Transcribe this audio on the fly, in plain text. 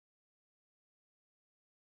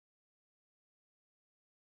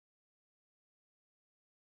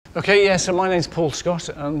Okay, yeah, so my name's Paul Scott,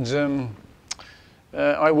 and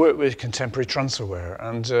I work with contemporary transferware,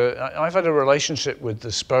 and I've had a relationship with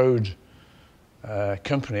the Spode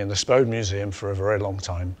company and the Spode Museum for a very long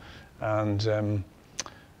time, and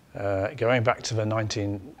going back to the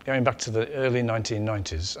early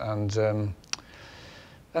 1990s,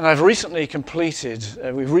 and I've recently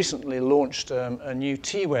we've recently launched a new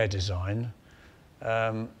teaware design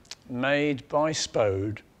made by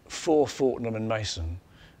Spode for Fortnum Mason,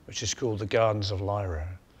 which is called the Gardens of Lyra.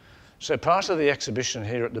 So part of the exhibition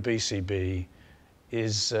here at the BCB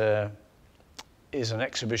is an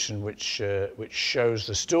exhibition which shows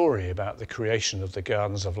the story about the creation of the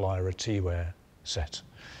Gardens of Lyra teaware set.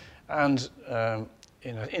 And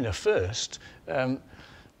in a first,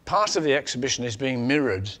 part of the exhibition is being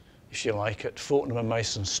mirrored, if you like, at Fortnum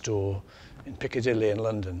Mason's store in Piccadilly in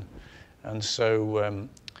London. And so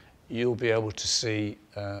you'll be able to see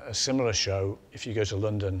a similar show if you go to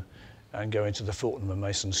London and go into the Fortnum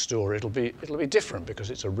Mason store. It'll be different because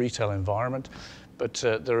it's a retail environment, but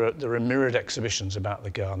there are mirrored exhibitions about the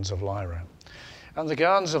Gardens of Lyra. And the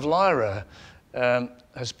Gardens of Lyra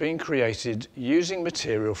has been created using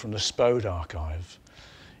material from the Spode archive.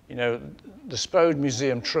 You know, the Spode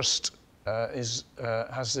Museum Trust has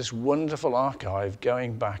this wonderful archive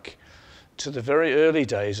going back to the very early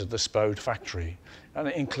days of the Spode factory. And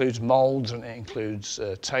it includes moulds, and it includes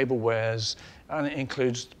tablewares, and it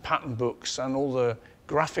includes pattern books and all the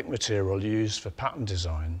graphic material used for pattern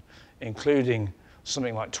design, including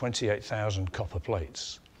something like 28,000 copper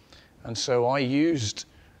plates. And so I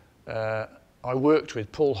worked with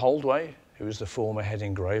Paul Holdway, who was the former head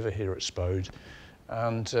engraver here at Spode,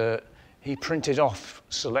 and he printed off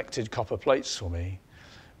selected copper plates for me,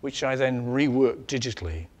 which I then reworked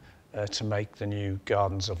digitally to make the new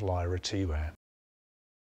Gardens of Lyra teaware.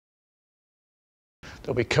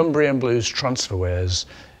 There'll be Cumbrian Blue's transferwares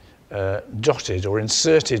dotted or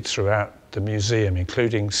inserted throughout the museum,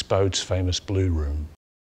 including Spode's famous Blue Room.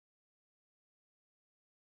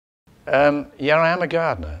 Yeah, I am a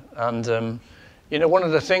gardener, and you know, one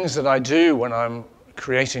of the things that I do when I'm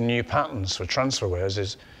creating new patterns for transferwares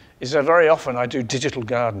is that very often I do digital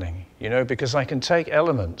gardening, you know, because I can take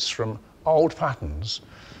elements from old patterns.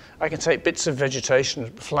 I can take bits of vegetation,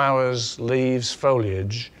 flowers, leaves,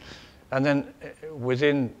 foliage, and then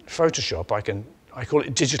within Photoshop, I call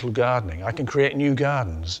it digital gardening. I can create new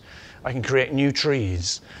gardens. I can create new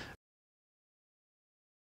trees.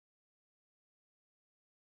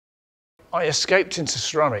 I escaped into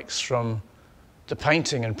ceramics from the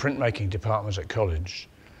painting and printmaking department at college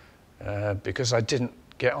because I didn't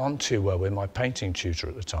get on too well with my painting tutor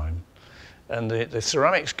at the time. And the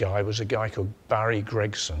ceramics guy was a guy called Barry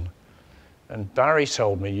Gregson. And Barry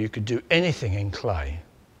told me you could do anything in clay.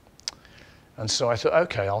 And so I thought,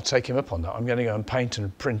 okay, I'll take him up on that. I'm going to go and paint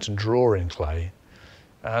and print and draw in clay.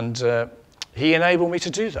 And he enabled me to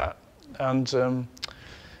do that. And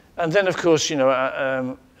then, of course, you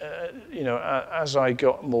know, as I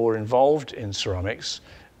got more involved in ceramics,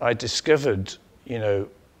 I discovered, you know,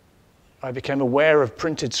 I became aware of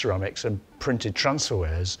printed ceramics and printed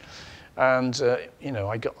transferwares. And you know,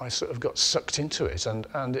 I sort of got sucked into it,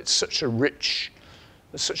 and it's such a rich,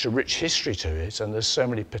 there's such a rich history to it, and there's so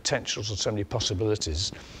many potentials and so many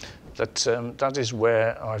possibilities that that is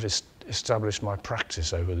where I've established my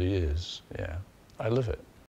practice over the years. Yeah, I love it.